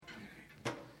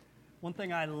One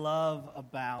thing I love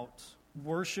about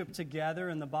worship together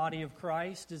in the body of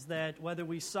Christ is that whether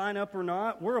we sign up or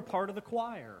not, we're a part of the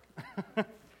choir.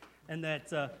 And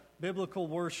that biblical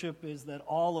worship is that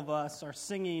all of us are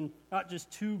singing not just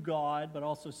to God, but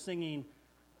also singing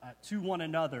to one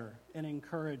another in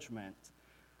encouragement.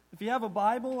 If you have a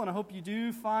Bible, and I hope you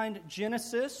do, find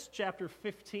Genesis chapter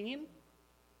 15.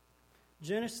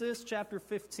 Genesis chapter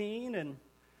 15, and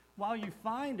while you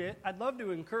find it, I'd love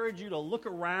to encourage you to look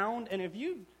around, and if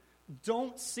you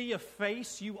don't see a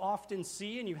face you often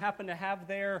see and you happen to have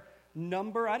their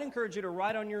number, I'd encourage you to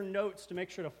write on your notes to make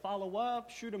sure to follow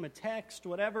up, shoot them a text,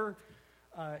 whatever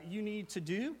you need to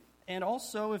do. And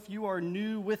also, if you are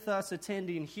new with us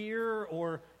attending here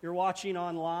or you're watching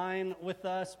online with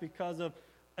us because of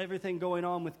everything going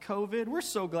on with COVID, we're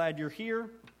so glad you're here.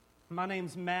 My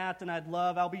name's Matt, and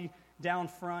I'll be down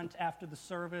front after the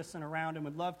service and around, and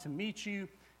would love to meet you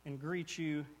and greet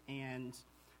you and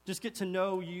just get to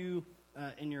know you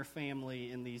and your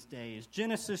family in these days.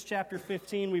 Genesis chapter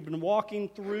 15, we've been walking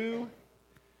through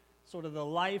sort of the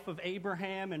life of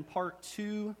Abraham in part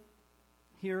 2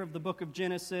 here of the book of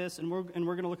Genesis, and we're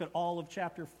going to look at all of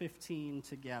chapter 15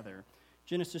 together.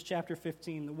 Genesis chapter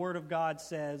 15, the Word of God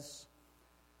says,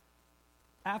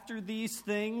 "After these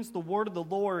things, the word of the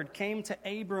Lord came to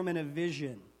Abram in a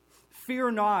vision.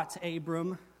 'Fear not,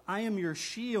 Abram, I am your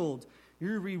shield.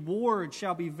 Your reward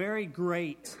shall be very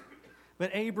great.'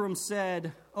 But Abram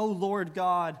said, 'O Lord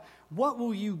God, what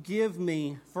will you give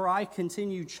me? For I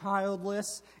continue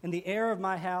childless, and the heir of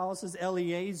my house is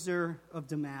Eliezer of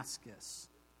Damascus.'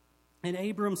 And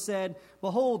Abram said,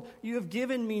 'Behold, you have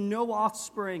given me no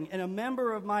offspring, and a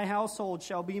member of my household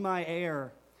shall be my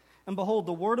heir.' And behold,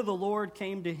 the word of the Lord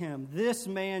came to him, 'This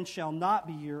man shall not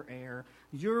be your heir.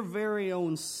 Your very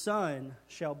own son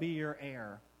shall be your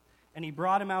heir.' And he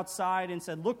brought him outside and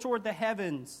said, 'Look toward the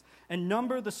heavens and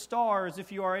number the stars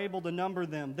if you are able to number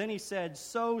them.' Then he said,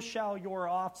 'So shall your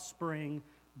offspring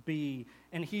be.'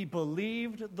 And he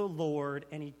believed the Lord,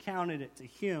 and he counted it to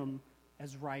him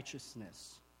as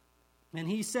righteousness. And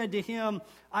he said to him,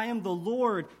 'I am the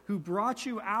Lord who brought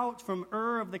you out from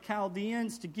Ur of the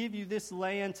Chaldeans to give you this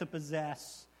land to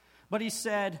possess.' But he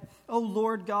said, 'O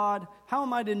Lord God, how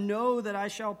am I to know that I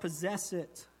shall possess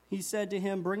it?' He said to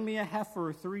him, 'Bring me a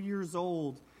heifer 3 years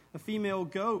old, a female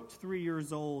goat 3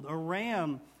 years old, a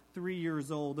ram 3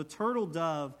 years old, a turtle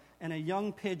dove, and a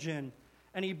young pigeon.'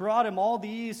 And he brought him all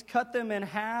these, cut them in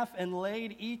half, and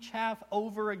laid each half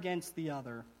over against the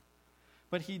other.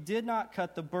 But he did not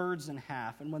cut the birds in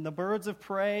half. And when the birds of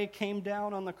prey came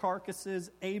down on the carcasses,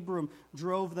 Abram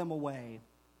drove them away.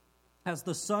 As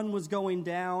the sun was going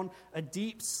down, a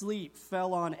deep sleep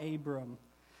fell on Abram.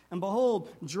 And behold,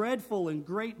 dreadful and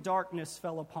great darkness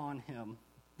fell upon him.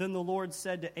 Then the Lord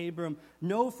said to Abram,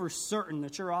 'Know for certain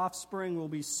that your offspring will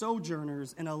be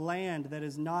sojourners in a land that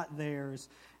is not theirs,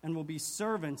 and will be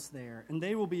servants there, and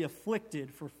they will be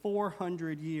afflicted for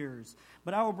 400 years.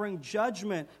 But I will bring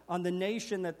judgment on the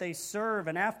nation that they serve,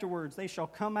 and afterwards they shall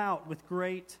come out with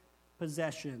great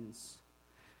possessions.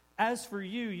 As for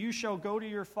you, you shall go to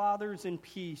your fathers in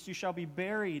peace. You shall be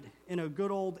buried in a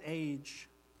good old age.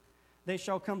 They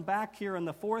shall come back here in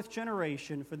the 4th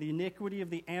generation, for the iniquity of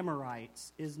the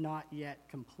Amorites is not yet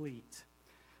complete.'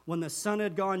 When the sun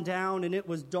had gone down and it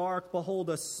was dark, behold,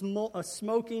 a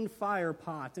smoking fire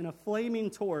pot and a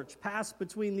flaming torch passed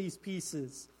between these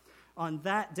pieces. On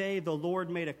that day the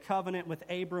Lord made a covenant with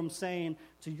Abram, saying,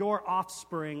 'To your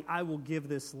offspring I will give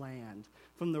this land,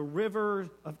 from the river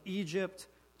of Egypt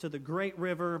to the great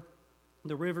river,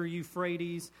 the river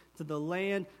Euphrates, to the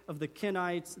land of the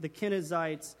Kenites, the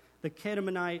Kenizzites, the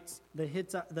Canaanites, the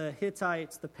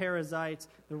Hittites, the Perizzites,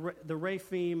 the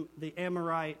Rephaim, the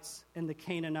Amorites, and the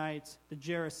Canaanites, the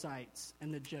Jerusites,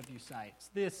 and the Jebusites.'"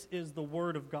 This is the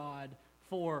word of God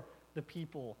for the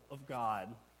people of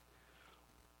God.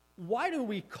 Why do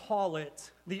we call it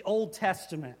the Old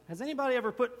Testament? Has anybody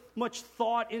ever put much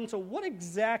thought into what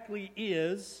exactly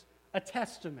is a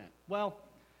testament? Well,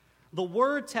 the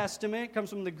word testament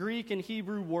comes from the Greek and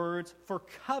Hebrew words for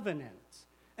covenant.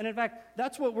 And in fact,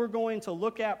 that's what we're going to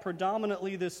look at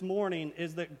predominantly this morning,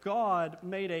 is that God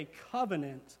made a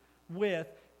covenant with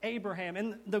Abraham.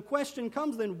 And the question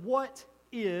comes then, what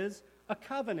is a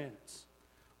covenant?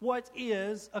 What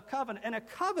is a covenant? And a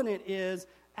covenant is,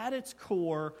 at its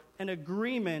core, an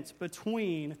agreement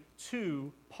between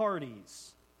two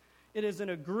parties. It is an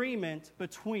agreement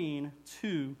between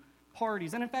two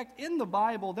parties. And in fact, in the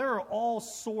Bible, there are all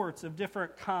sorts of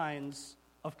different kinds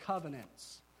of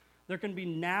covenants. There can be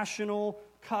national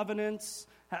covenants,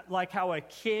 like how a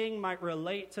king might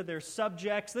relate to their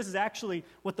subjects. This is actually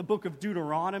what the book of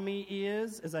Deuteronomy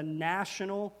is a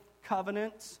national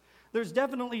covenant. There's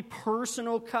definitely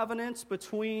personal covenants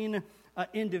between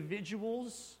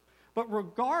individuals, but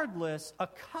regardless, a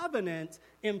covenant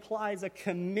implies a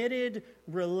committed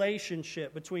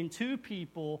relationship between two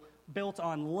people built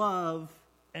on love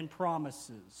and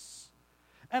promises.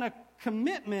 And a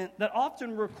commitment that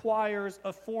often requires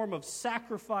a form of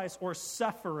sacrifice or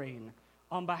suffering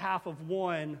on behalf of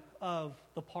one of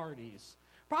the parties.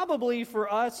 Probably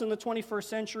for us in the 21st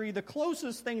century, the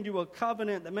closest thing to a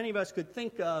covenant that many of us could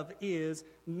think of is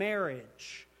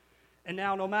marriage. And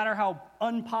now, no matter how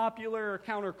unpopular or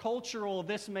countercultural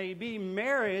this may be,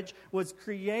 marriage was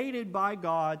created by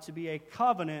God to be a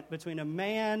covenant between a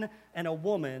man and a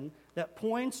woman that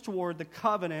points toward the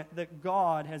covenant that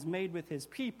God has made with his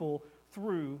people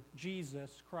through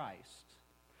Jesus Christ.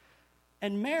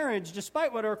 And marriage,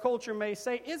 despite what our culture may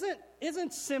say,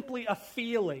 isn't simply a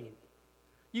feeling.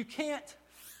 You can't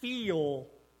feel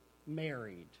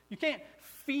married. You can't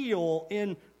feel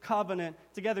in covenant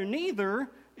together. Neither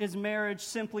is marriage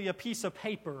simply a piece of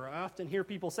paper. I often hear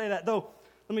people say that, though,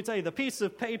 let me tell you, the piece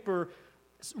of paper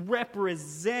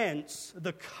represents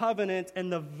the covenant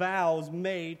and the vows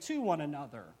made to one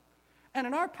another. And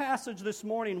in our passage this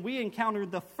morning, we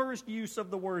encountered the first use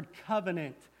of the word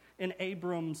covenant in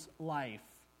Abram's life.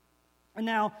 And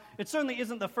now, it certainly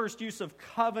isn't the first use of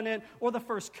covenant or the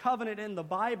first covenant in the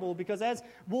Bible, because as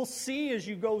we'll see as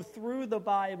you go through the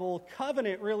Bible,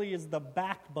 covenant really is the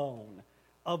backbone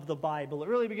of the Bible. It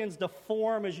really begins to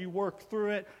form as you work through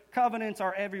it. Covenants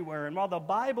are everywhere. And while the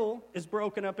Bible is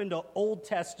broken up into Old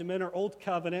Testament or Old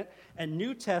Covenant and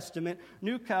New Testament,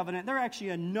 New Covenant, there are actually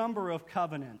a number of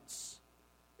covenants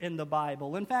in the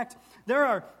Bible. In fact, there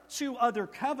are 2 other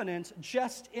covenants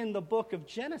just in the book of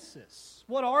Genesis.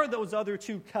 What are those other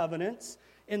 2 covenants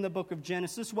in the book of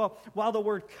Genesis? Well, while the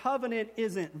word covenant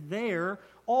isn't there,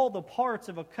 all the parts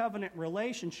of a covenant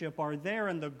relationship are there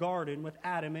in the garden with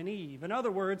Adam and Eve. In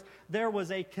other words, there was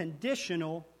a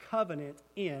conditional covenant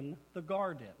in the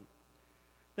garden.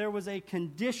 There was a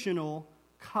conditional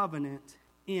covenant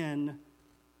in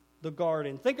the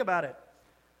garden. Think about it.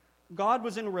 God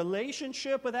was in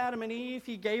relationship with Adam and Eve.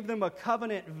 He gave them a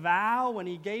covenant vow, and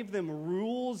he gave them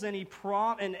rules, and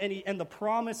and the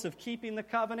promise of keeping the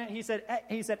covenant. He said,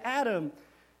 Adam,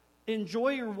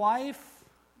 enjoy your wife,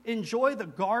 enjoy the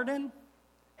garden,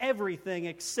 everything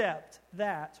except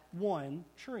that one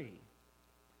tree.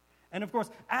 And of course,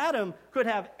 Adam could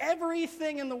have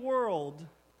everything in the world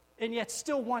and yet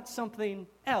still want something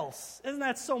else. Isn't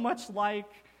that so much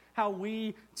like how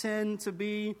we tend to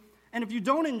be? And if you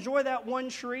don't enjoy that one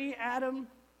tree, Adam,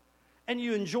 and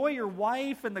you enjoy your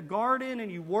wife and the garden and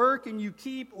you work and you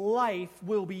keep, life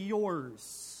will be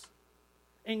yours.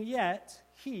 And yet,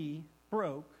 he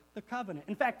broke the covenant.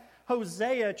 In fact,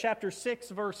 Hosea chapter 6,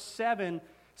 verse 7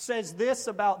 says this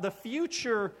about the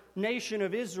future nation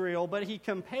of Israel, but he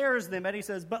compares them and he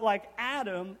says, but like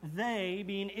Adam, they,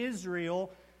 being Israel,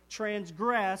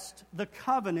 transgressed the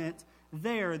covenant.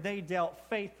 There they dealt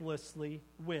faithlessly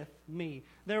with me.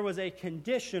 There was a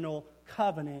conditional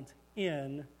covenant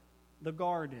in the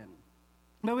garden.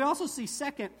 But we also see,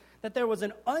 second, that there was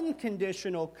an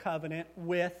unconditional covenant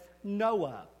with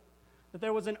Noah. That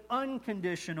there was an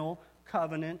unconditional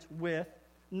covenant with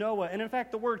Noah. And in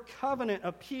fact, the word covenant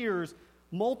appears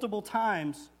multiple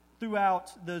times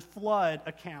throughout the flood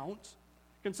account.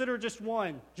 Consider just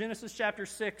one, Genesis chapter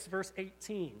 6, verse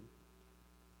 18.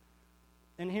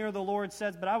 And here the Lord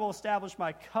says, but I will establish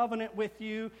my covenant with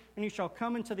you, and you shall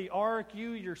come into the ark,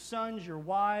 you, your sons, your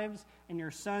wives, and your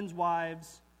sons'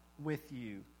 wives with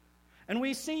you. And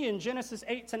we see in Genesis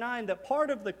 8-9 that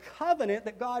part of the covenant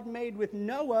that God made with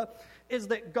Noah is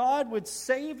that God would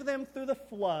save them through the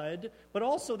flood, but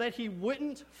also that he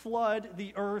wouldn't flood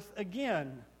the earth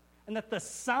again. And that the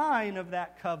sign of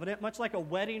that covenant, much like a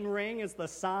wedding ring is the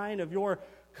sign of your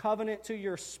covenant to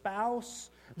your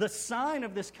spouse, the sign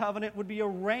of this covenant would be a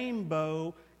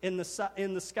rainbow in the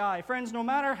sky. Friends, no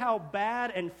matter how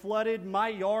bad and flooded my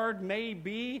yard may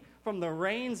be from the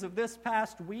rains of this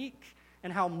past week,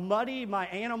 and how muddy my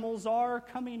animals are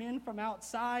coming in from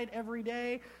outside every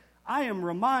day, I am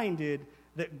reminded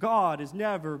that God is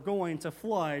never going to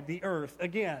flood the earth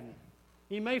again.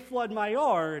 He may flood my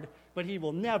yard, but he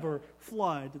will never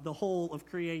flood the whole of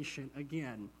creation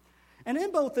again. And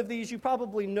in both of these, you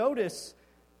probably notice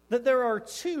that there are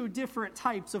 2 different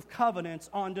types of covenants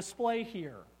on display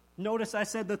here. Notice I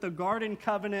said that the garden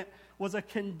covenant was a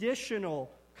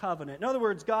conditional covenant. In other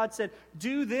words, God said,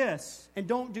 do this and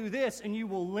don't do this and you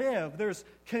will live. There's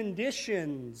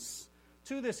conditions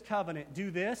to this covenant.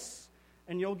 Do this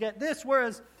and you'll get this.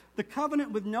 Whereas The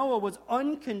covenant with Noah was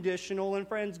unconditional, and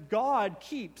friends, God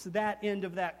keeps that end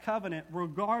of that covenant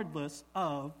regardless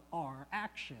of our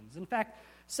actions. In fact,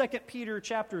 2 Peter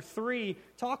chapter 3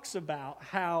 talks about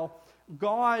how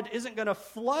God isn't going to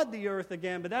flood the earth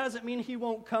again, but that doesn't mean he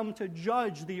won't come to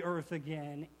judge the earth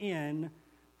again in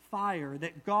fire,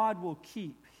 that God will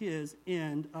keep his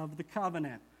end of the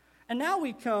covenant. And now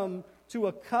we come to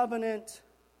a covenant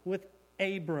with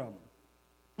Abram.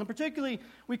 And particularly,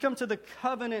 we come to the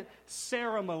covenant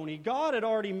ceremony. God had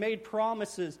already made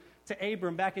promises to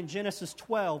Abram back in Genesis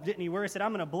 12, didn't he? Where he said,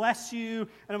 I'm going to bless you, and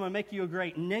I'm going to make you a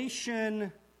great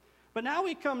nation. But now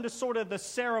we come to sort of the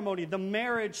ceremony, the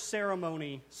marriage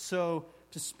ceremony, so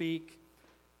to speak.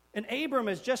 And Abram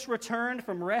has just returned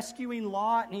from rescuing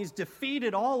Lot, and he's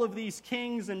defeated all of these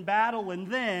kings in battle, and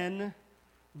then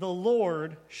the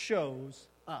Lord shows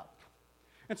up.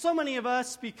 And so many of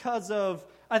us, because of,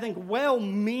 I think,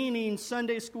 well-meaning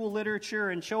Sunday school literature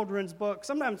and children's books,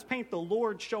 sometimes paint the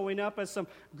Lord showing up as some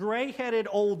gray-headed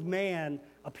old man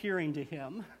appearing to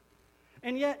him.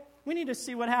 And yet, we need to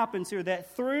see what happens here,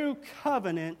 that through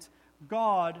covenant,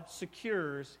 God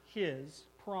secures his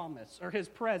promise, or his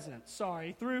presence,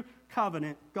 Through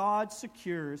covenant, God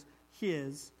secures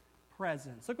his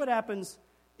presence. Look what happens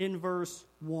in verse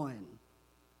 1.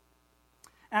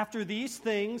 After these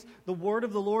things, the word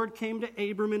of the Lord came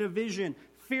to Abram in a vision.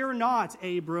 Fear not,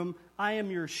 Abram, I am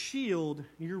your shield.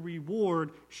 Your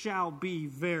reward shall be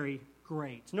very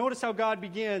great. Notice how God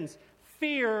begins.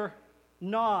 Fear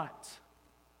not.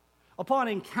 Upon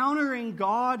encountering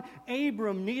God,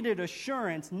 Abram needed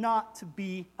assurance not to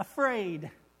be afraid.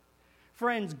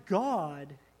 Friends,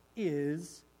 God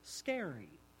is scary.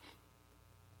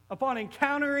 Upon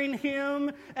encountering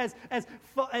him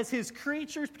as his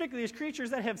creatures, particularly his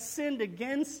creatures that have sinned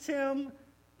against him,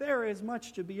 there is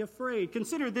much to be afraid.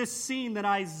 Consider this scene that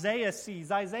Isaiah sees.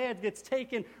 Isaiah gets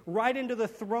taken right into the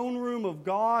throne room of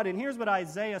God, and here's what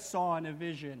Isaiah saw in a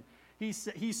vision. He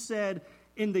said,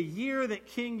 in the year that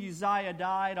King Uzziah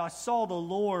died, I saw the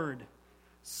Lord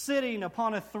sitting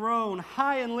upon a throne,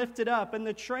 high and lifted up, and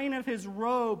the train of his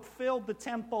robe filled the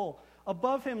temple.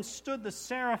 Above him stood the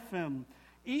seraphim.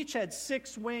 Each had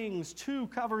 6 wings. 2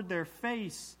 covered their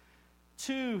face.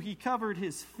 2 he covered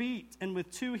his feet, and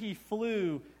with 2 he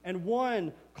flew. And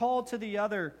 1 called to the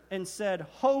other and said,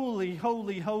 Holy,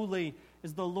 holy, holy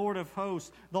is the Lord of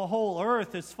hosts. The whole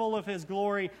earth is full of his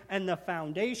glory. And the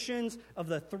foundations of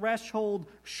the threshold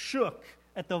shook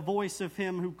at the voice of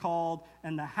him who called,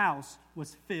 and the house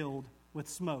was filled with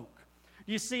smoke.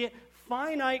 You see it?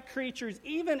 Finite creatures,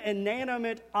 even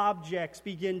inanimate objects,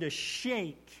 begin to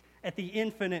shake at the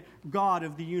infinite God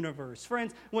of the universe.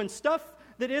 Friends, when stuff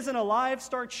that isn't alive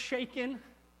starts shaking,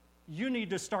 you need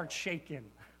to start shaking,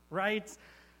 right?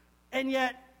 And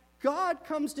yet, God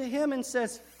comes to him and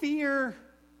says, fear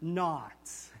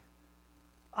not.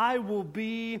 I will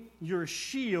be your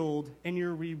shield, and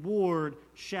your reward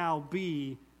shall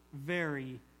be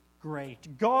very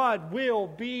great. God will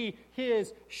be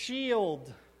his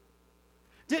shield.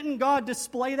 Didn't God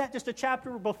display that just a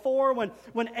chapter before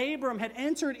when Abram had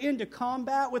entered into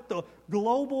combat with the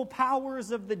global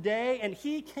powers of the day and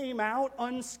he came out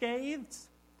unscathed?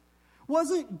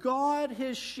 Wasn't God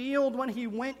his shield when he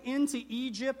went into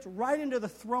Egypt, right into the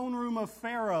throne room of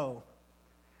Pharaoh?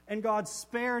 And God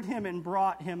spared him and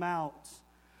brought him out.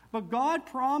 But God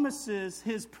promises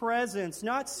his presence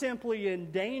not simply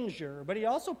in danger, but he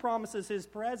also promises his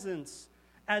presence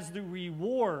as the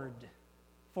reward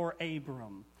for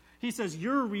Abram. He says,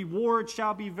 your reward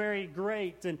shall be very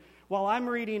great. And while I'm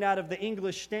reading out of the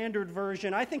English Standard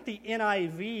Version, I think the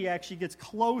NIV actually gets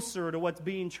closer to what's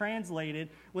being translated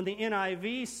when the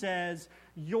NIV says,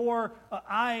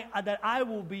 that I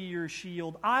will be your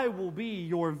shield, I will be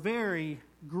your very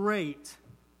great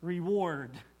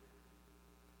reward.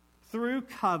 Through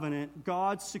covenant,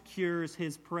 God secures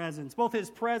his presence, both his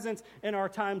presence in our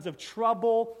times of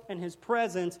trouble and his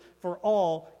presence for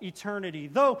all eternity.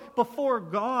 Though before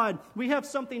God, we have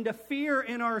something to fear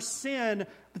in our sin,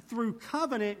 but through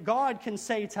covenant, God can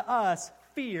say to us,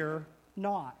 fear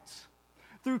not.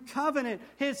 Through covenant,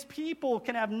 his people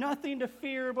can have nothing to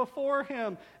fear before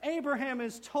him. Abraham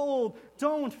is told,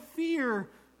 don't fear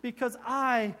because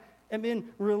I am in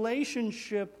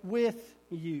relationship with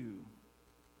you.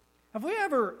 Have we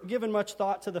ever given much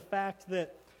thought to the fact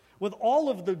that with all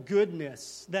of the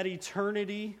goodness that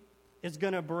eternity is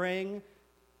going to bring,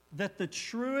 that the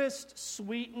truest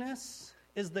sweetness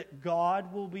is that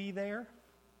God will be there?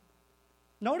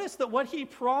 Notice that what he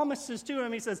promises to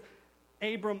him, he says,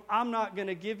 Abram, I'm not going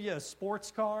to give you a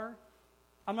sports car.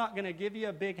 I'm not going to give you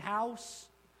a big house.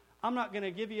 I'm not going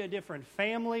to give you a different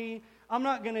family. I'm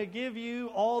not going to give you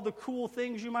all the cool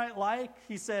things you might like.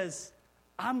 He says,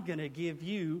 I'm going to give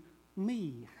you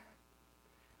me.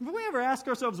 Have we ever ask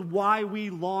ourselves why we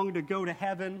long to go to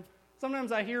heaven?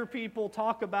 Sometimes I hear people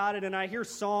talk about it, and I hear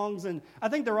songs, and I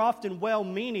think they're often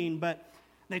well-meaning, but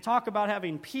they talk about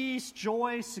having peace,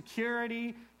 joy,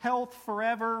 security, health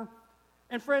forever.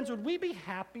 And friends, would we be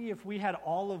happy if we had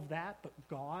all of that, but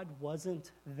God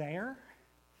wasn't there?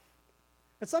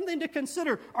 It's something to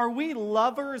consider. Are we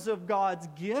lovers of God's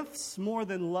gifts more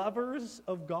than lovers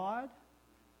of God?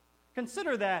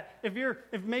 Consider that.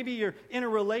 If maybe you're in a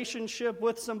relationship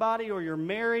with somebody, or you're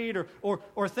married,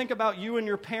 or think about you and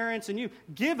your parents, and you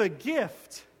give a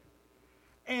gift,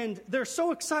 and they're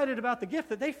so excited about the gift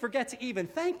that they forget to even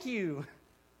thank you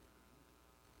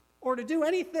or to do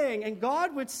anything. And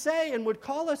God would say and would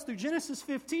call us through Genesis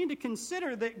 15 to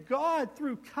consider that God,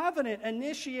 through covenant,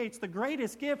 initiates the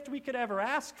greatest gift we could ever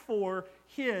ask for,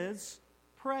 His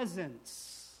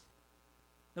presence.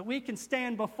 That we can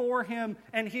stand before Him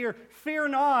and hear, "Fear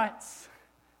not."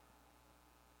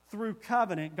 Through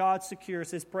covenant, God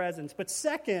secures His presence. But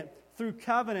second, through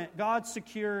covenant, God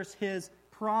secures His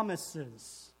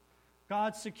promises.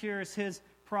 God secures His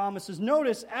promises.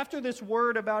 Notice, after this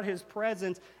word about His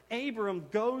presence, Abram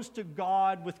goes to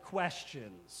God with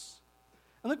questions.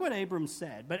 And look what Abram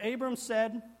said. But Abram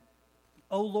said,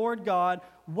 "O Lord God,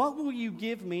 what will you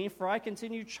give me? For I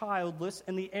continue childless,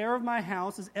 and the heir of my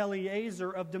house is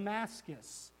Eliezer of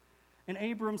Damascus." And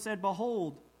Abram said,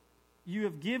 "Behold, you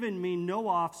have given me no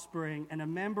offspring, and a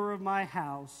member of my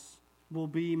house will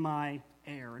be my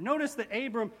heir." Notice that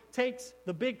Abram takes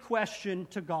the big question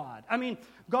to God. I mean,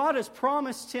 God has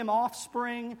promised him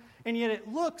offspring, and yet it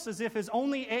looks as if his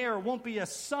only heir won't be a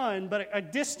son, but a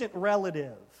distant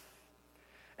relative.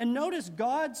 And notice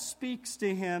God speaks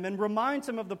to him and reminds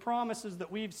him of the promises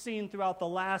that we've seen throughout the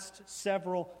last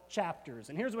several chapters.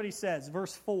 And here's what he says,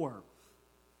 verse 4.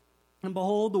 "And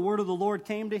behold, the word of the Lord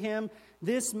came to him,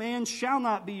 'This man shall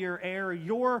not be your heir,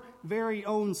 your very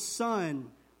own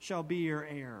son shall be your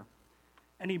heir.'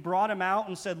 And he brought him out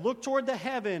and said, 'Look toward the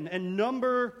heaven and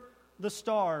number the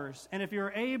stars, and if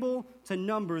you're able to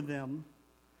number them.'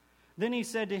 Then he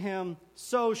said to him,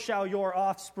 'So shall your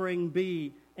offspring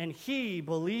be.' And he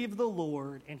believed the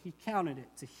Lord, and He counted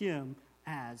it to him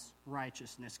as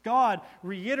righteousness." God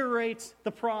reiterates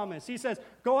the promise. He says,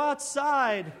 "Go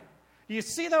outside. Do you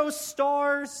see those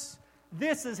stars?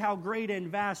 This is how great and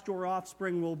vast your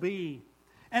offspring will be."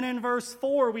 And in verse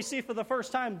 4, we see for the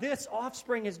first time, this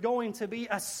offspring is going to be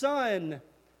a son.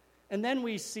 And then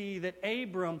we see that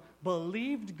Abram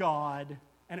believed God,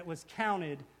 and it was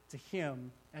counted to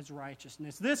him as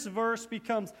righteousness. This verse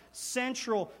becomes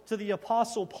central to the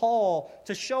Apostle Paul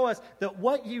to show us that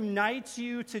what unites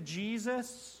you to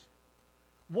Jesus,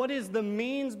 what is the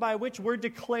means by which we're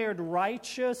declared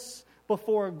righteous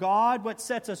before God, what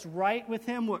sets us right with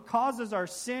Him, what causes our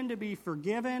sin to be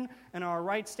forgiven and our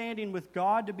right standing with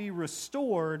God to be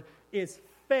restored, is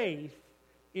faith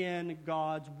in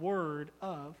God's word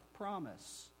of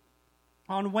promise.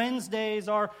 On Wednesdays,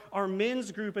 our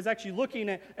men's group is actually looking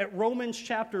at Romans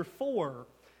chapter 4.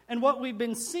 And what we've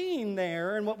been seeing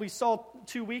there, and what we saw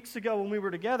 2 weeks ago when we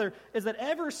were together, is that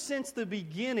ever since the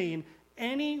beginning,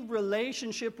 any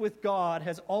relationship with God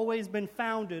has always been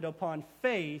founded upon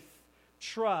faith,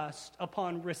 trust,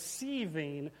 upon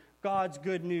receiving God's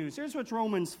good news. Here's what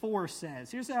Romans 4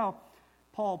 says. Here's how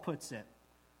Paul puts it.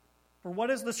 "For what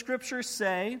does the Scripture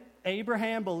say?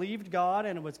 Abraham believed God,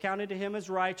 and it was counted to him as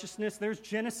righteousness." There's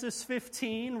Genesis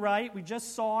 15, right? We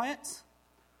just saw it.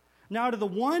 "Now to the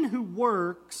one who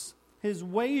works, his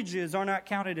wages are not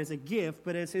counted as a gift,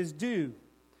 but as his due.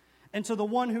 And to the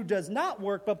one who does not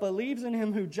work, but believes in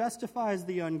him who justifies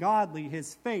the ungodly,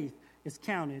 his faith is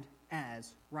counted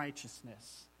as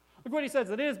righteousness." Look what he says.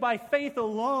 It is by faith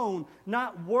alone,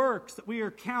 not works, that we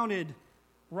are counted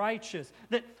righteous.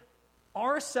 That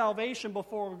our salvation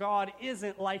before God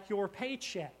isn't like your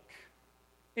paycheck.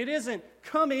 It isn't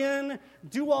come in,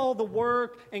 do all the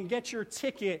work, and get your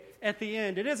ticket at the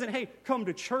end. It isn't, hey, come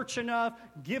to church enough,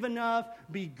 give enough,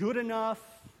 be good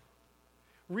enough,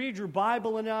 read your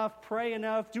Bible enough, pray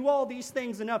enough, do all these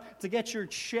things enough to get your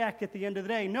check at the end of the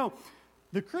day. No,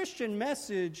 the Christian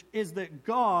message is that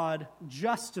God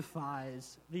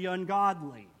justifies the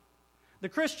ungodly. The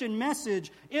Christian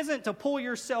message isn't to pull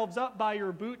yourselves up by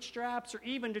your bootstraps or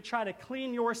even to try to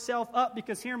clean yourself up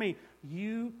because, hear me,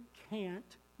 you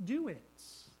can't do it.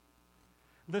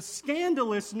 The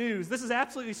scandalous news, this is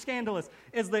absolutely scandalous,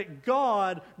 is that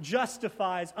God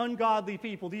justifies ungodly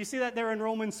people. Do you see that there in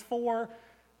Romans 4?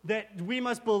 that we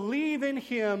must believe in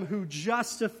him who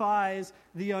justifies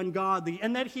the ungodly,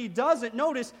 and that he does it.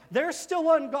 Notice, they're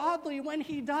still ungodly when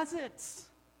he does it.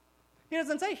 He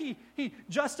doesn't say he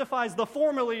justifies the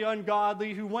formerly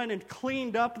ungodly who went and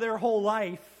cleaned up their whole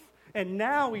life, and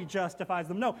now he justifies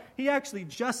them. No, he actually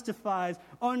justifies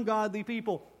ungodly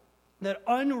people. That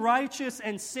unrighteous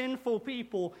and sinful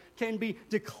people can be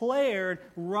declared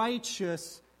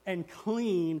righteous and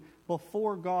clean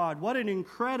before God. What an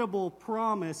incredible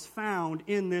promise found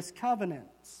in this covenant.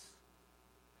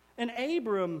 And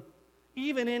Abram,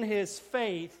 even in his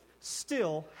faith,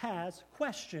 still has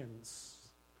questions.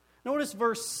 Notice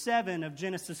verse 7 of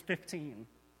Genesis 15.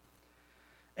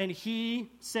 And he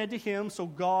said to him, so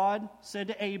God said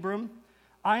to Abram,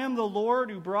 I am the Lord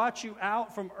who brought you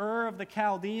out from Ur of the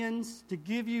Chaldeans to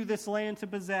give you this land to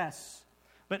possess.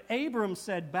 But Abram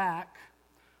said back,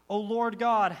 O Lord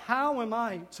God, how am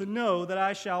I to know that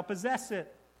I shall possess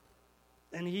it?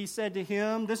 And he said to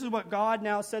him, this is what God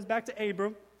now says back to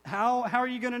Abram. How are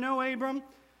you going to know, Abram?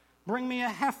 Bring me a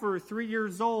heifer 3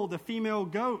 years old, a female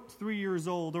goat 3 years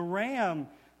old, a ram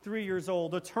 3 years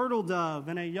old, a turtle dove,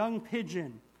 and a young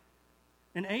pigeon.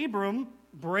 And Abram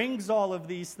brings all of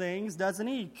these things, doesn't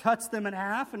he? He cuts them in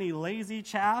half, and he lays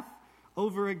each half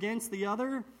over against the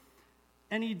other.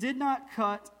 And he did not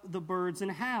cut the birds in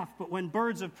half, but when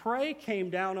birds of prey came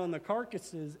down on the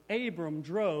carcasses, Abram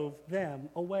drove them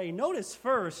away. Notice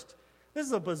first, this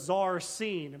is a bizarre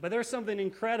scene, but there's something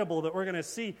incredible that we're going to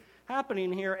see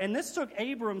happening here. And this took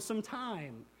Abram some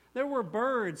time. There were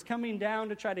birds coming down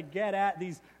to try to get at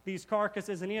these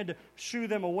carcasses, and he had to shoo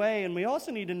them away. And we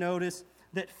also need to notice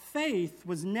that faith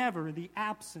was never the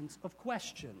absence of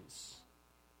questions.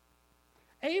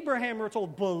 Abraham, we're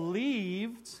told,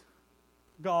 believed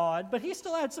God, but he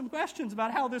still had some questions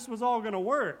about how this was all going to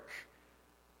work.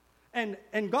 And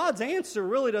God's answer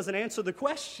really doesn't answer the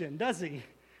question, does he?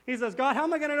 He says, God, how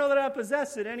am I going to know that I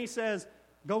possess it? And he says,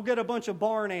 go get a bunch of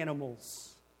barn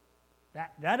animals.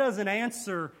 That doesn't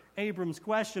answer Abram's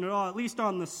question at all, at least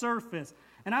on the surface.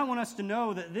 And I want us to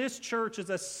know that this church is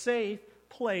a safe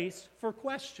place for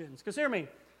questions. Because hear me,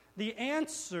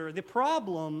 the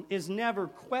problem is never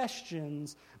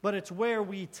questions, but it's where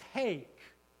we take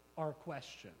our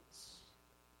questions.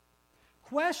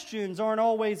 Questions aren't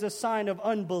always a sign of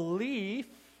unbelief,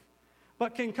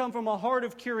 but can come from a heart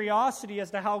of curiosity as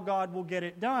to how God will get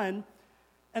it done.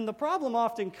 And the problem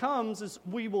often comes is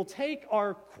we will take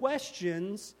our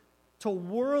questions to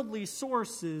worldly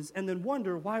sources and then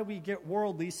wonder why we get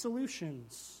worldly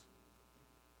solutions.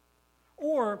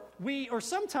 Or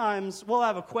sometimes we'll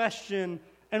have a question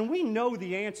and we know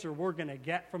the answer we're going to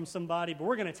get from somebody, but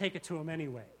we're going to take it to them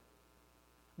anyway.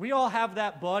 We all have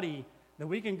that buddy that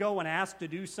we can go and ask to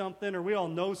do something, or we all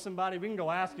know somebody we can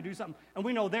go ask to do something, and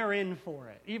we know they're in for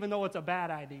it, even though it's a bad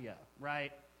idea,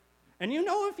 right? And you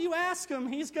know if you ask him,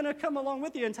 he's going to come along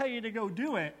with you and tell you to go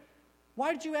do it.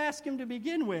 Why did you ask him to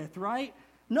begin with, right?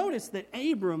 Notice that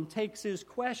Abram takes his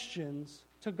questions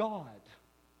to God.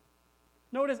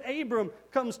 Notice Abram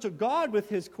comes to God with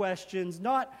his questions,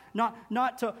 not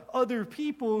to other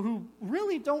people who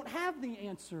really don't have the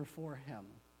answer for him.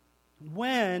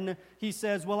 When he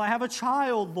says, well, I have a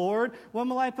child, Lord. When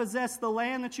will I possess the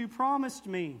land that you promised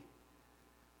me?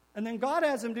 And then God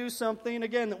has him do something,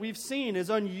 again, that we've seen is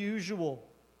unusual.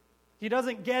 He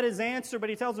doesn't get his answer,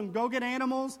 but he tells him, go get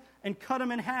animals and cut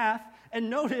them in half. And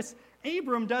notice,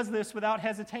 Abram does this without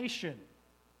hesitation.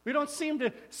 We don't seem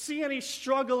to see any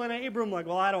struggle in Abram, like,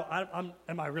 well,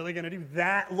 am I really going to do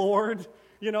that, Lord?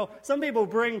 You know, some people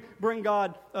bring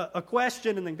God a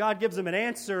question, and then God gives them an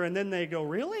answer, and then they go,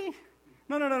 really?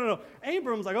 No.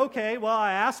 Abram's like, okay, well,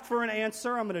 I asked for an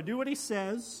answer. I'm going to do what he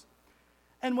says.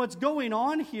 And what's going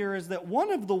on here is that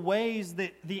one of the ways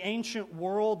that the ancient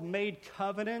world made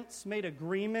covenants, made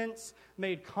agreements,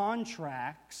 made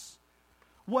contracts,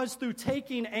 was through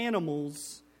taking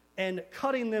animals and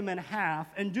cutting them in half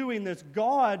and doing this.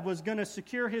 God was going to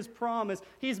secure his promise.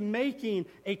 He's making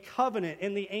a covenant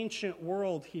in the ancient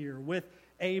world here with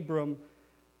Abram.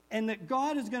 And that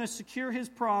God is going to secure his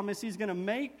promise. He's going to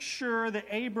make sure that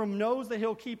Abram knows that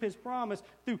he'll keep his promise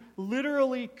through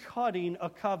literally cutting a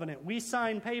covenant. We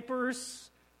sign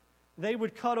papers. They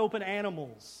would cut open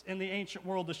animals in the ancient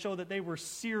world to show that they were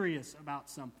serious about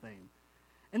something.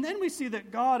 And then we see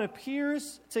that God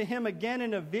appears to him again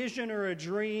in a vision or a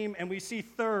dream. And we see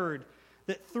third,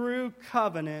 that through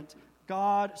covenant,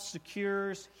 God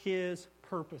secures his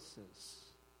purposes.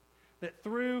 That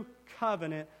through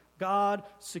covenant, God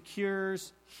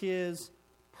secures his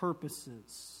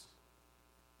purposes.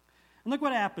 And look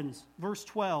what happens. Verse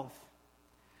 12.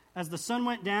 As the sun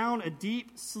went down, a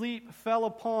deep sleep fell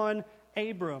upon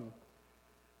Abram.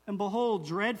 And behold,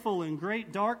 dreadful and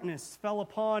great darkness fell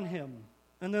upon him.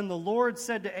 And then the Lord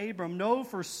said to Abram, know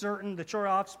for certain that your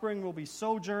offspring will be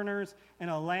sojourners in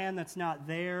a land that's not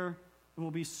there, and will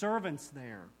be servants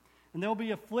there. And they'll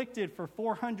be afflicted for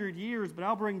 400 years, but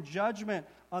I'll bring judgment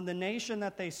on the nation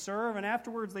that they serve, and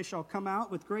afterwards they shall come out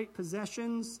with great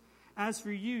possessions. As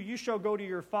for you, you shall go to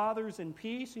your fathers in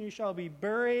peace, and you shall be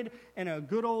buried in a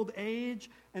good old age,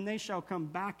 and they shall come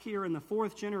back here in the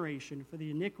 4th generation, for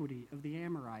the iniquity of the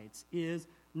Amorites is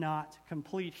not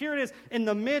complete. Here it is, in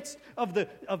the midst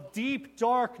of deep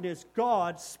darkness,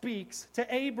 God speaks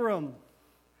to Abram.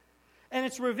 And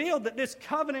it's revealed that this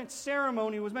covenant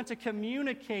ceremony was meant to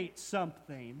communicate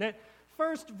something. That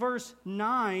first verse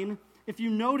 9, if you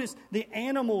notice, the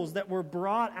animals that were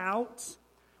brought out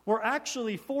were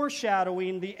actually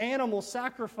foreshadowing the animal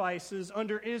sacrifices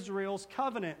under Israel's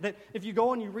covenant. That if you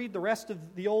go and you read the rest of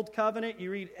the Old Covenant, you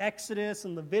read Exodus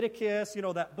and Leviticus,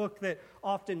 that book that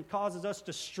often causes us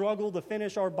to struggle to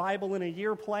finish our Bible in a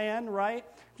year plan, right?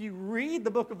 If you read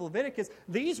the book of Leviticus,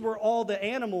 these were all the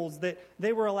animals that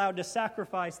they were allowed to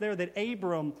sacrifice there that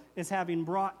Abram is having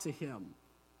brought to him.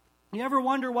 You ever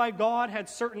wonder why God had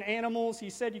certain animals He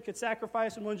said you could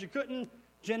sacrifice and ones you couldn't?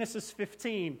 Genesis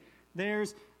 15.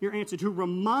 There's your answer, to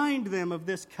remind them of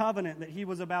this covenant that He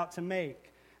was about to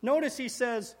make. Notice He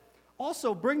says,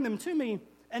 also bring them to me,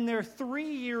 and they're 3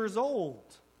 years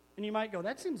old. And you might go,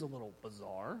 that seems a little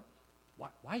bizarre.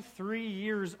 Why 3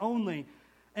 years only?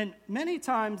 And many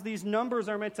times these numbers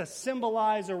are meant to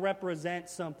symbolize or represent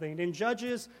something. In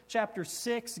Judges chapter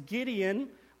 6, Gideon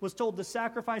was told to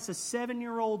sacrifice a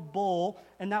 7-year-old bull,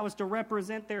 and that was to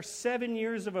represent their 7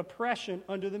 years of oppression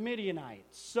under the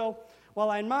Midianites. So, while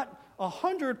I'm not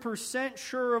 100%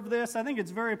 sure of this, I think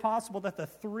it's very possible that the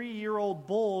 3-year-old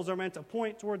bulls are meant to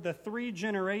point toward the 3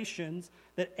 generations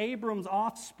that Abram's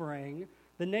offspring,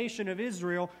 the nation of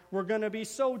Israel, were going to be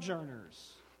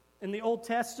sojourners. In the Old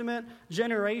Testament,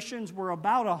 generations were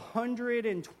about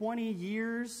 120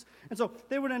 years, and so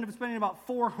they would end up spending about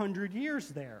 400 years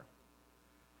there.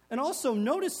 And also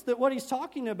notice that what he's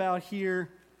talking about here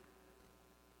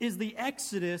is the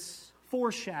Exodus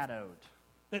foreshadowed.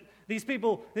 That these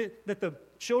people, that the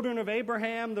children of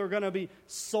Abraham, they're going to be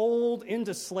sold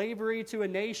into slavery to a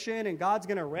nation, and God's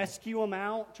going to rescue them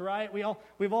out, right?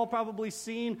 We've all probably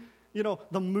seen,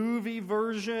 the movie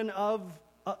version of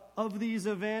these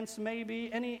events,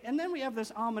 maybe. And then we have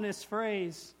this ominous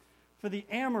phrase, for the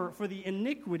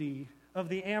iniquity of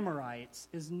the Amorites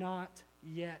is not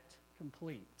yet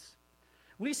complete.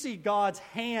 We see God's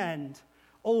hand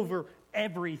over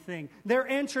everything. Their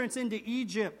entrance into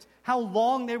Egypt, how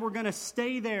long they were going to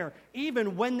stay there,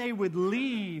 even when they would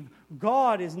leave,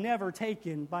 God is never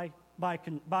taken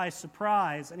by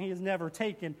surprise, and He is never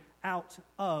taken out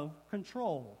of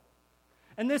control.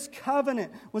 And this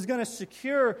covenant was going to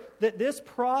secure that this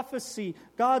prophecy,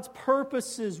 God's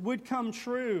purposes, would come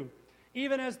true.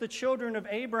 Even as the children of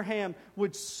Abraham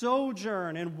would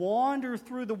sojourn and wander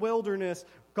through the wilderness,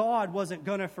 God wasn't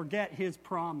going to forget His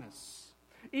promise.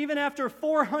 Even after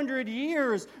 400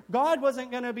 years, God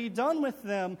wasn't going to be done with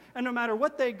them, and no matter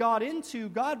what they got into,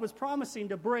 God was promising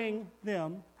to bring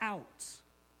them out.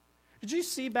 Did you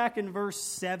see back in verse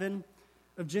 7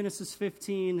 of Genesis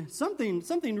 15,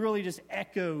 something really just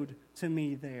echoed to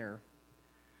me there.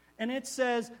 And it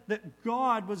says that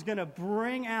God was going to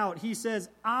bring out, He says,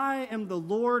 I am the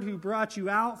Lord who brought you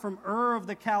out from Ur of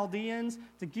the Chaldeans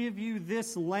to give you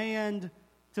this land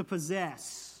to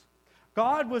possess.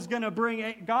 God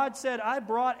said, I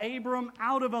brought Abram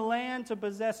out of a land to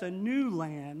possess a new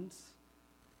land.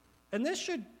 And this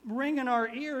should ring in our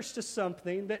ears to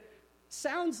something that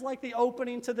sounds like the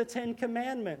opening to the 10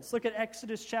 Commandments. Look at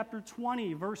Exodus chapter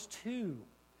 20, verse 2.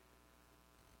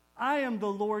 I am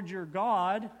the Lord your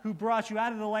God who brought you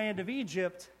out of the land of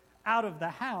Egypt, out of the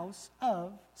house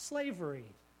of slavery.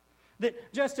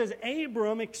 That just as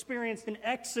Abram experienced an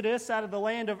exodus out of the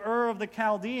land of Ur of the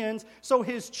Chaldeans, so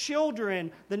his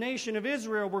children, the nation of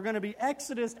Israel, were going to be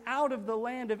exodused out of the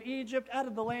land of Egypt, out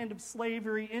of the land of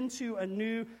slavery, into a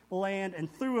new land.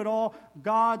 And through it all,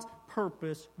 God's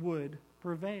purpose would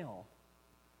prevail.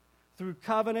 Through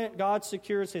covenant, God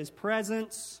secures His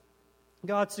presence.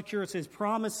 God secures His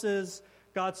promises.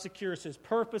 God secures His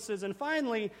purposes. And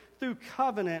finally, through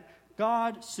covenant,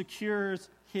 God secures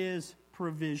His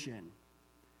provision.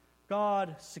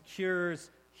 God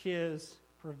secures His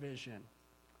provision.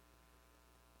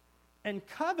 And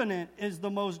covenant is the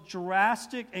most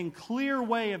drastic and clear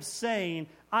way of saying,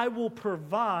 I will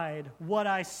provide what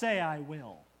I say I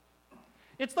will.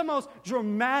 It's the most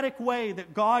dramatic way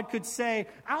that God could say,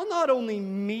 I'll not only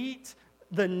meet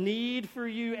the need for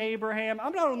you, Abraham.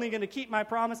 I'm not only going to keep my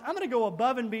promise, I'm going to go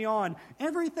above and beyond.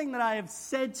 Everything that I have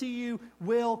said to you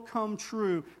will come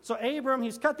true. So Abram,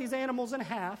 he's cut these animals in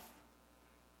half,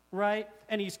 right?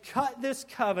 And he's cut this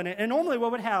covenant. And normally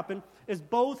what would happen is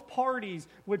both parties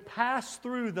would pass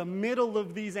through the middle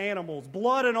of these animals,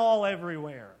 blood and all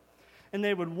everywhere. And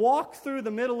they would walk through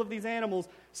the middle of these animals,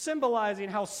 symbolizing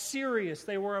how serious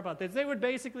they were about this. They would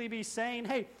basically be saying,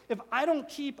 hey, if I don't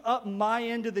keep up my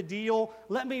end of the deal,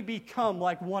 let me become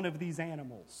like one of these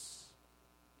animals.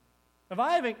 If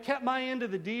I haven't kept my end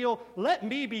of the deal, let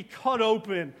me be cut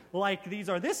open like these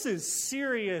are. This is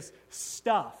serious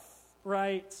stuff,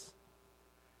 right?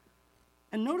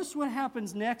 And notice what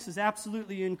happens next is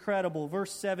absolutely incredible.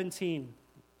 Verse 17.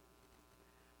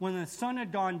 When the sun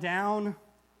had gone down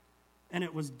and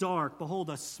it was dark, behold,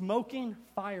 a smoking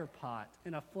firepot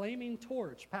and a flaming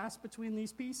torch passed between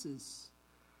these pieces.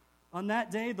 On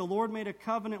that day, the Lord made a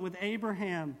covenant with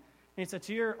Abraham. And he said,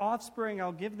 to your offspring,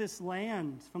 I'll give this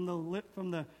land from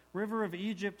the river of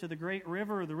Egypt to the great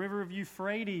river, the river of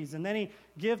Euphrates. And then he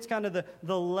gives kind of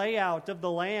the layout of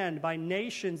the land by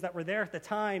nations that were there at the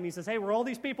time. He says, hey, where all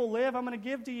these people live, I'm going to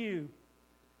give to you.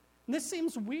 And this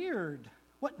seems weird.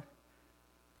 What?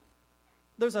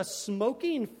 There's a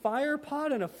smoking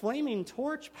firepot and a flaming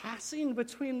torch passing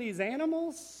between these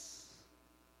animals?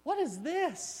 What is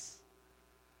this?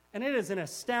 And it is an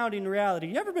astounding reality.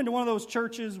 You ever been to one of those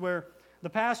churches where the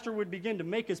pastor would begin to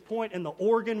make his point and the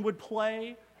organ would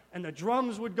play and the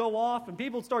drums would go off and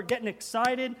people would start getting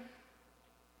excited?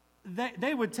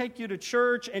 They would take you to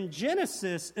church, and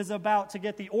Genesis is about to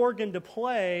get the organ to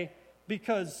play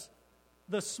because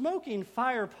the smoking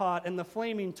firepot and the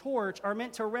flaming torch are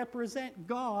meant to represent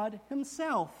God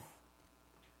himself.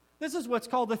 This is what's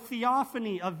called a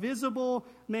theophany, a visible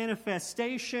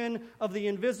manifestation of the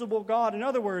invisible God. In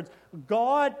other words,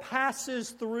 God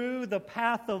passes through the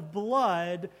path of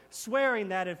blood, swearing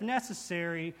that if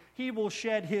necessary, he will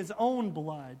shed his own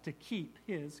blood to keep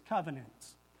his covenant.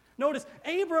 Notice,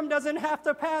 Abram doesn't have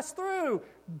to pass through.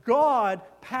 God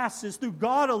passes through.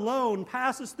 God alone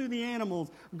passes through the animals.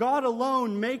 God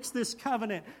alone makes this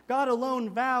covenant. God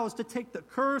alone vows to take the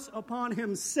curse upon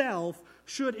himself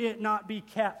should it not be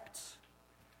kept.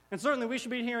 And certainly we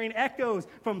should be hearing echoes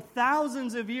from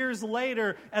thousands of years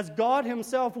later as God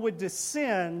himself would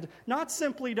descend, not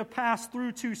simply to pass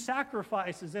through two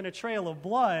sacrifices in a trail of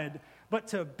blood, but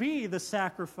to be the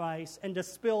sacrifice and to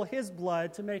spill his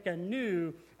blood to make a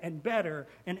new and better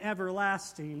and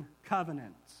everlasting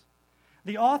covenant.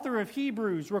 The author of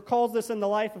Hebrews recalls this in the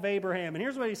life of Abraham. And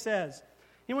here's what he says.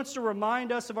 He wants to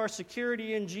remind us of our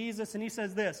security in Jesus. And he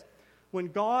says this: when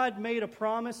God made a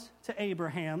promise to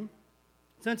Abraham,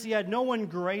 since he had no one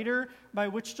greater by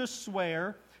which to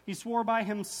swear, he swore by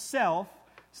himself,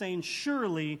 saying,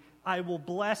 surely I will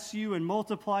bless you and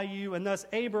multiply you. And thus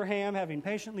Abraham, having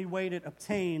patiently waited,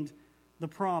 obtained the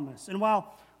promise. And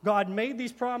while God made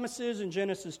these promises in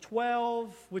Genesis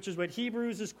 12, which is what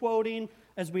Hebrews is quoting,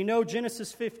 as we know,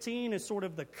 Genesis 15 is sort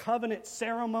of the covenant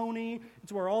ceremony.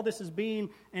 It's where all this is being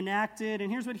enacted.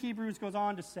 And here's what Hebrews goes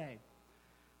on to say.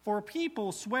 For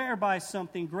people swear by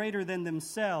something greater than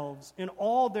themselves. In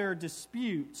all their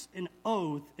disputes, an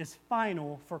oath is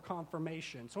final for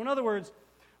confirmation. So in other words,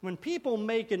 when people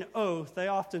make an oath, they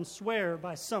often swear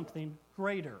by something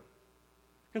greater.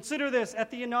 Consider this,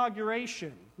 at the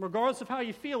inauguration, regardless of how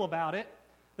you feel about it,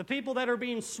 the people that are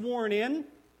being sworn in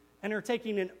and are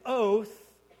taking an oath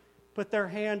put their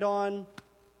hand on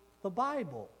the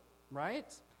Bible,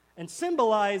 right? And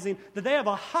symbolizing that they have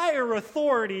a higher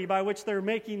authority by which they're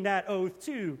making that oath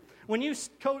too. When you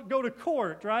go to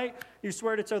court, right, you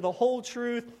swear to tell the whole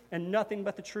truth and nothing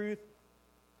but the truth.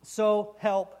 So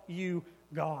help you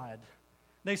God.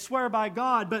 They swear by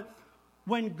God, but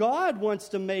when God wants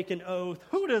to make an oath,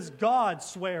 who does God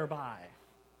swear by?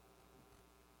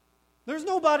 There's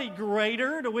nobody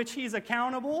greater to which he's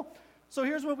accountable. So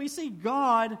here's what we see.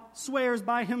 God swears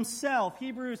by himself.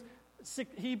 Hebrews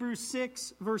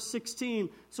 6, verse 16.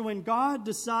 So when God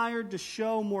desired to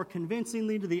show more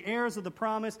convincingly to the heirs of the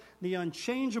promise the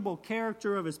unchangeable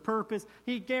character of his purpose,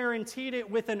 he guaranteed it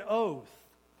with an oath,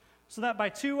 so that by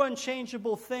two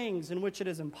unchangeable things in which it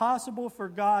is impossible for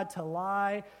God to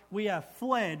lie, we who have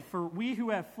fled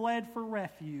for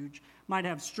refuge might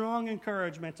have strong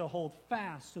encouragement to hold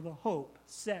fast to the hope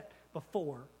set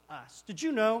before us. Did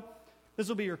you know? This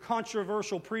will be your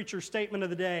controversial preacher statement of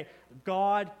the day.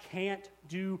 God can't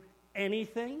do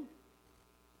anything.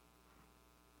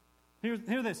 Hear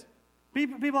this.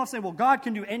 People often say, well, God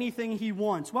can do anything he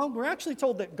wants. Well, we're actually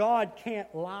told that God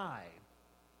can't lie,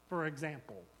 for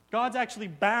example. God's actually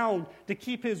bound to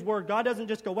keep his word. God doesn't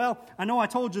just go, well, I know I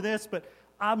told you this, but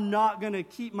I'm not going to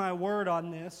keep my word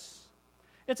on this.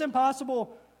 It's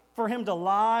impossible for him to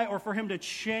lie or for him to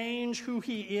change who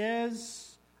he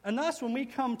is. And thus, when we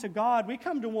come to God, we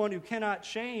come to one who cannot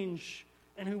change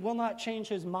and who will not change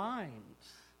his mind.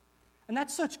 And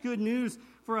that's such good news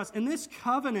for us. And this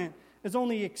covenant is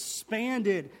only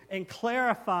expanded and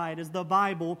clarified as the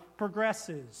Bible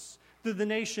progresses. Through the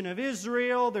nation of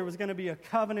Israel, there was going to be a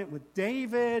covenant with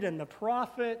David and the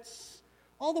prophets,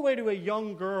 all the way to a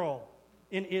young girl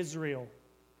in Israel.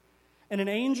 And an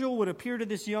angel would appear to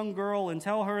this young girl and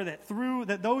tell her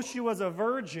that though she was a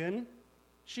virgin,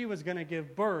 she was going to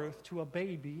give birth to a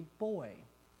baby boy.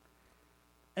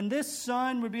 And this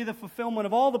son would be the fulfillment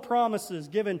of all the promises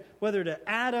given, whether to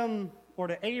Adam or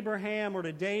to Abraham or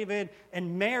to David.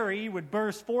 And Mary would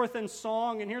burst forth in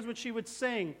song, and here's what she would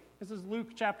sing. This is Luke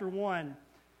chapter 1,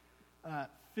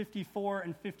 54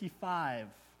 and 55.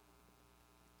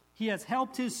 He has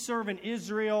helped his servant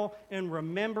Israel in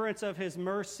remembrance of his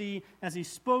mercy, as he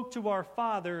spoke to our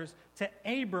fathers, to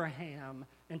Abraham,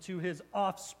 and to his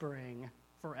offspring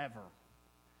forever.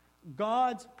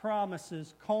 God's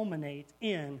promises culminate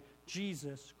in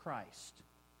Jesus Christ.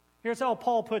 Here's how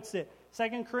Paul puts it.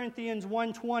 2 Corinthians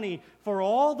 1:20, for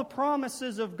all the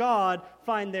promises of God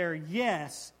find their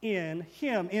yes in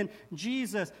Him, in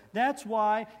Jesus. That's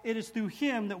why it is through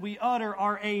Him that we utter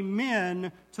our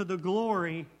amen to the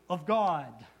glory of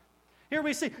God. Here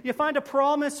we see, you find a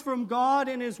promise from God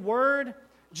in His Word.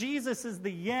 Jesus is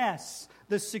the yes,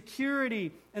 the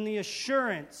security, and the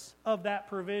assurance of that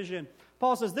provision.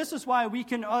 Paul says this is why we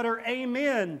can utter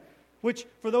amen, which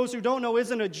for those who don't know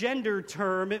isn't a gender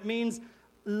term. It means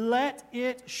let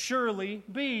it surely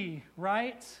be,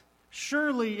 right?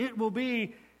 Surely it will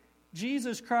be.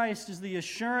 Jesus Christ is the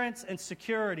assurance and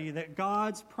security that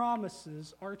God's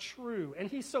promises are true. And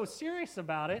He's so serious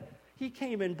about it, He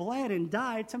came and bled and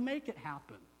died to make it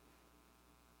happen.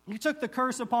 He took the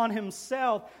curse upon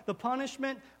Himself. The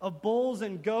punishment of bulls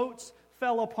and goats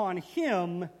fell upon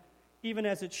Him, even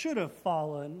as it should have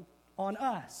fallen on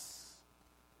us.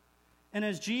 And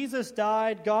as Jesus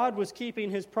died, God was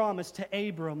keeping His promise to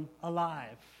Abram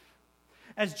alive.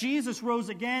 As Jesus rose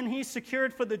again, He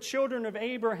secured for the children of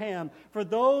Abraham, for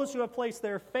those who have placed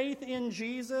their faith in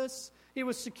Jesus, He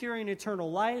was securing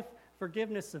eternal life,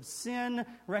 forgiveness of sin,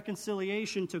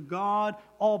 reconciliation to God,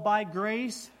 all by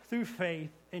grace through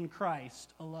faith in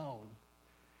Christ alone.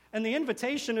 And the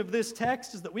invitation of this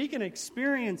text is that we can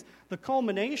experience the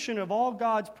culmination of all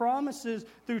God's promises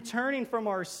through turning from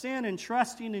our sin and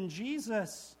trusting in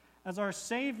Jesus as our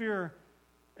Savior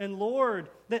and Lord.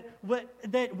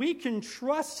 That we can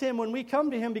trust Him when we come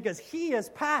to Him because He has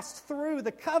passed through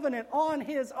the covenant on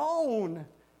His own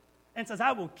and says,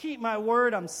 I will keep my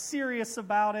word, I'm serious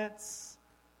about it.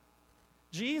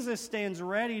 Jesus stands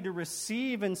ready to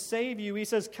receive and save you. He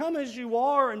says, come as you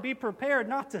are and be prepared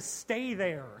not to stay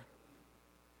there.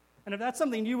 And if that's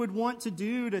something you would want to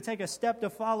do, to take a step to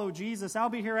follow Jesus, I'll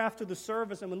be here after the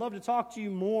service and would love to talk to you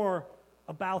more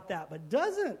about that. But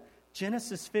doesn't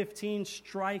Genesis 15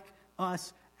 strike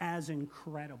us as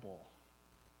incredible?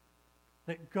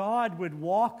 That God would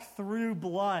walk through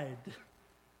blood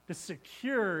to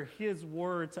secure His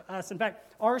word to us. In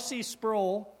fact, R.C.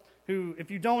 Sproul, who,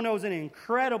 if you don't know, is an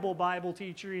incredible Bible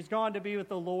teacher. He's gone to be with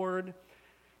the Lord.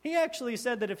 He actually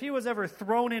said that if he was ever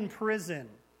thrown in prison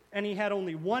and he had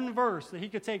only one verse that he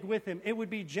could take with him, it would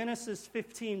be Genesis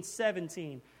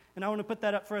 15:17. And I want to put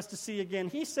that up for us to see again.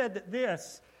 He said that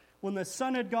this, when the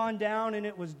sun had gone down and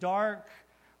it was dark,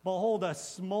 behold, a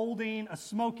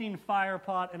smoking fire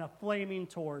pot and a flaming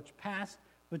torch passed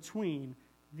between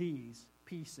these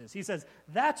pieces. He says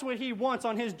that's what he wants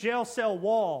on his jail cell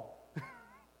wall.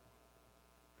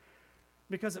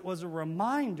 Because it was a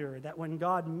reminder that when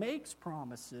God makes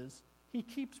promises, He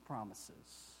keeps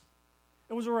promises.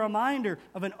 It was a reminder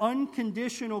of an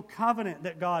unconditional covenant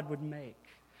that God would make.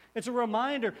 It's a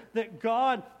reminder that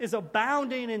God is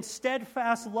abounding in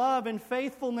steadfast love and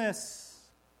faithfulness.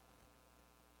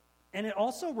 And it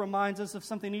also reminds us of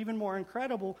something even more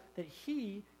incredible, that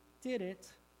He did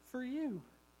it for you.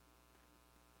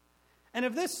 And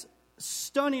if this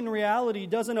stunning reality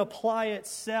doesn't apply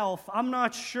itself, I'm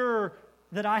not sure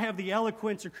that I have the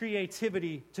eloquence or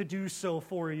creativity to do so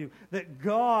for you. That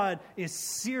God is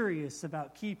serious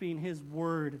about keeping His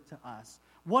word to us.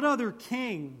 What other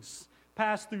kings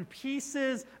passed through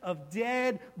pieces of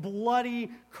dead, bloody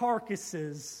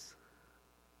carcasses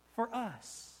for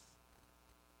us?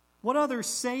 What other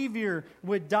Savior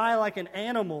would die like an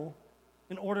animal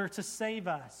in order to save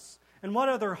us? And what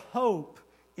other hope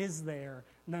is there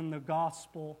than the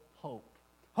gospel hope?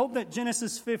 Hope that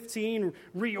Genesis 15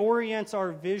 reorients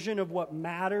our vision of what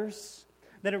matters.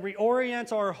 that it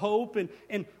reorients our hope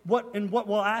and what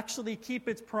will actually keep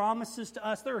its promises to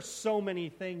us. There are so many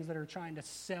things that are trying to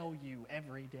sell you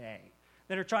every day,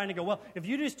 that are trying to go, well, if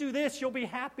you just do this, you'll be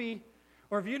happy.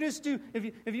 Or if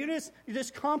you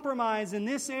just compromise in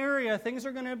this area, things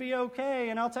are going to be okay.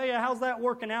 And I'll tell you, how's that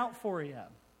working out for you?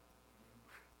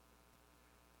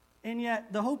 And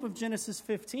yet, the hope of Genesis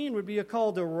 15 would be a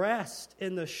call to rest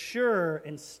in the sure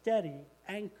and steady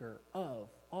anchor of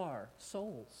our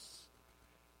souls.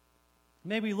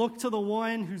 Maybe look to the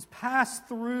one who's passed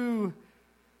through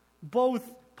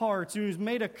both parts, who's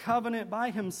made a covenant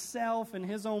by himself in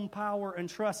his own power, and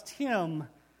trust him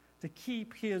to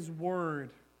keep his word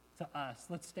to us.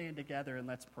 Let's stand together and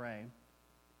let's pray.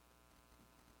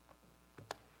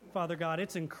 Father God,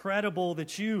 it's incredible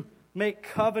that you make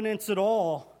covenants at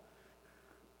all.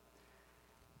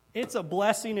 It's a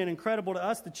blessing and incredible to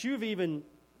us that you've even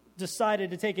decided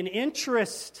to take an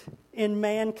interest in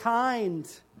mankind.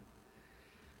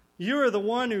 You're the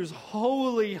one who's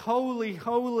holy, holy,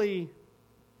 holy,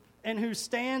 and who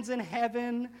stands in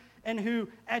heaven, and who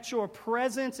at your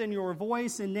presence and your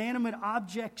voice inanimate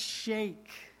objects shake.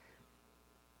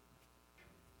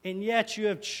 And yet you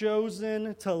have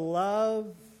chosen to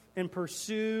love and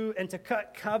pursue and to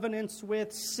cut covenants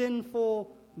with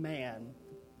sinful man.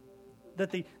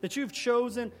 That you've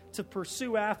chosen to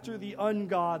pursue after the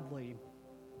ungodly.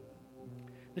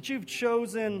 That you've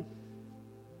chosen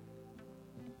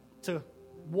to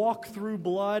walk through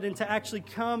blood and to actually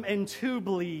come and to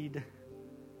bleed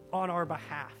on our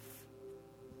behalf.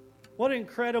 What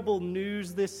incredible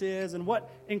news this is, and what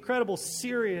incredible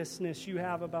seriousness you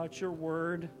have about your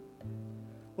word.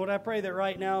 Lord, I pray that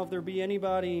right now, if there be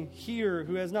anybody here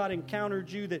who has not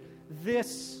encountered you, that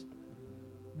this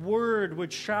word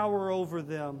would shower over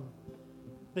them,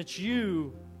 that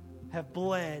you have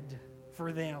bled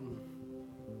for them,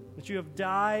 that you have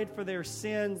died for their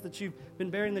sins, that you've been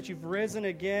buried, that you've risen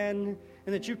again,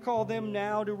 and that you call them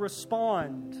now to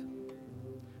respond,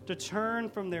 to turn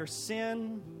from their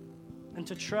sin, and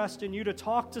to trust in you, to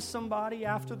talk to somebody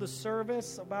after the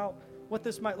service about what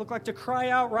this might look like, to cry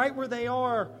out right where they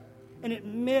are and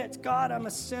admit, God, I'm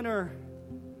a sinner,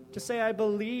 to say, I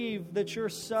believe that your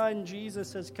Son,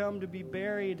 Jesus, has come to be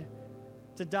buried,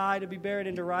 to die, to be buried,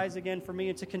 and to rise again for me,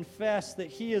 and to confess that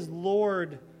he is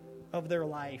Lord of their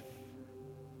life.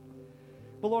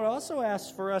 But Lord, I also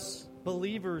ask for us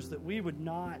believers that we would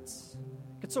not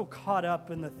get so caught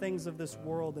up in the things of this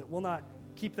world that we'll not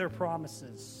keep their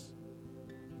promises.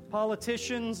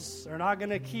 Politicians are not going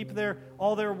to keep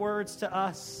all their words to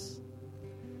us.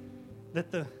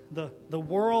 That the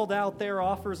world out there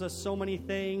offers us so many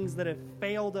things that have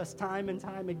failed us time and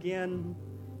time again.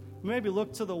 Maybe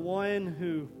look to the one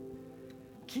who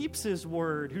keeps his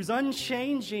word, who's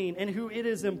unchanging, and who it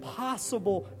is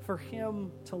impossible for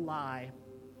him to lie.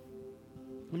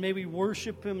 And may we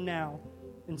worship him now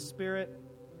in spirit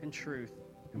and truth.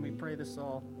 And we pray this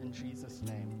all in Jesus'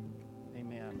 name.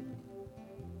 Amen.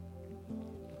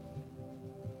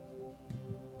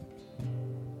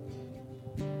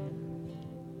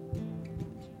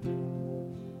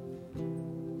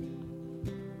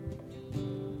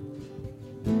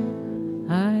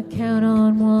 I count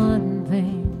on one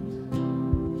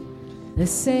thing, the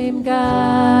same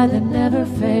God that never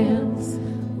fails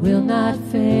will not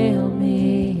fail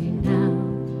me now.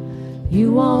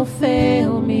 You won't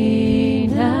fail me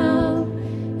now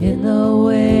in the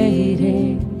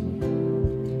waiting.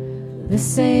 The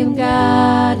same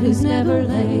God who's never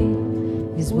late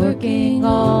is working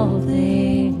all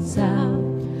things out.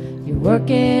 You're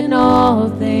working all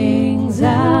things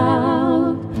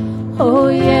out. Oh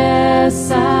yes,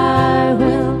 I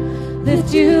will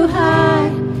lift you high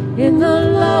in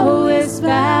the lowest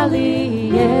valley.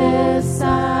 Yes,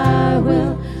 I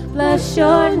will bless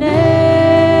your name.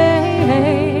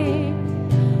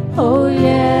 Oh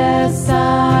yes,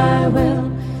 I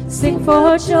will sing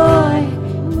for joy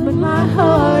when my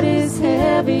heart is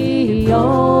heavy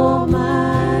all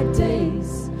my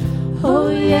days. Oh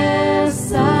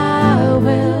yes, I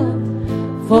will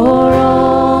for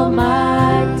all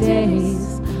my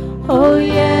days. Oh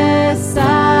yes,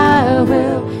 I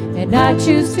will, and I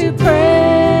choose to praise,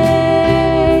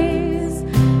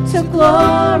 to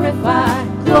glorify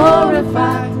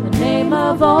the name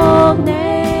of all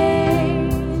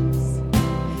names,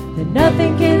 that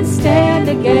nothing can stand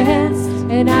against,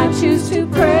 and I choose to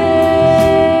praise,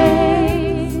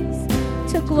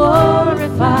 to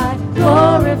glorify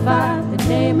the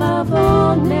name of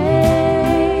all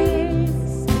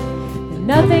names, that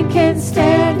nothing can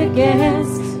stand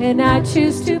against, and I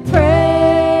choose to praise,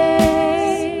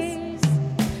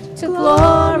 to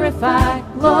glorify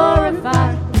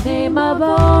the name of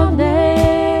all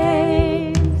names.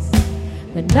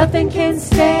 nothing can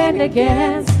stand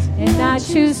against, and I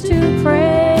choose to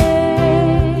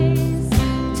praise,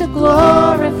 to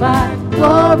glorify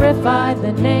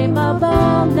the name of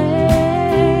all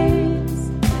names,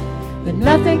 that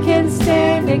nothing can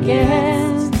stand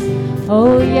against.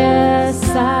 Oh yes,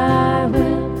 I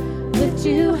will lift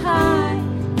you high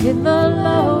in the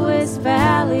lowest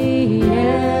valley.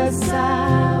 Yes,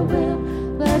 I will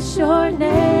bless your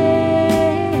name.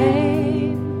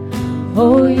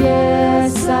 Oh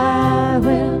yes, I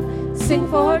will sing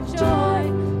for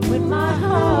joy when my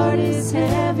heart is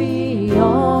heavy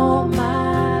all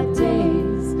my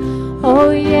days.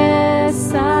 Oh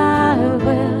yes, I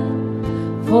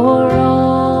will for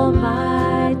all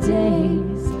my days.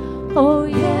 Oh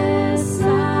yes,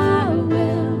 I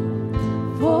will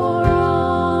for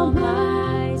all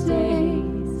my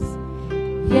days.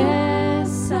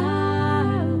 Yes,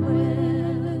 I will.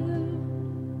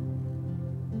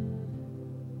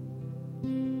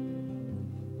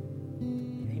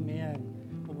 Amen.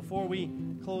 Well, before we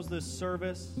close this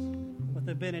service with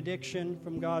a benediction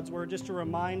from God's Word, just a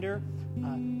reminder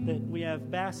that we have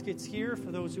baskets here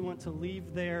for those who want to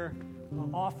leave their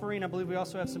offering. I believe we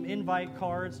also have some invite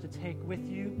cards to take with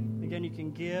you. Again, you can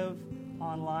give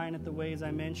online at the ways I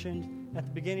mentioned at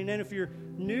the beginning. And if you're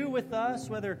new with us,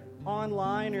 whether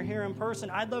online or here in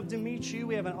person, I'd love to meet you.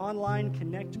 We have an online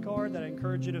Connect card that I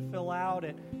encourage you to fill out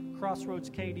at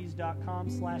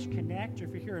crossroadskds.com/connect. Or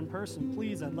if you're here in person,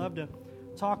 please, I'd love to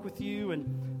talk with you. And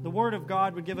the Word of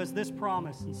God would give us this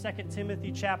promise in 2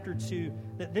 Timothy chapter 2,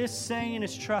 that this saying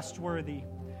is trustworthy.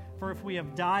 For if we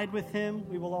have died with him,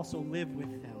 we will also live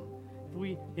with him. If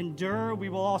we endure, we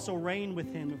will also reign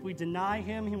with him. If we deny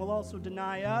him, he will also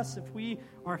deny us. If we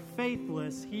are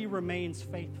faithless, he remains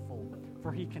faithful,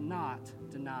 for he cannot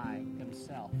deny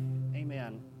himself.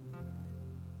 Amen.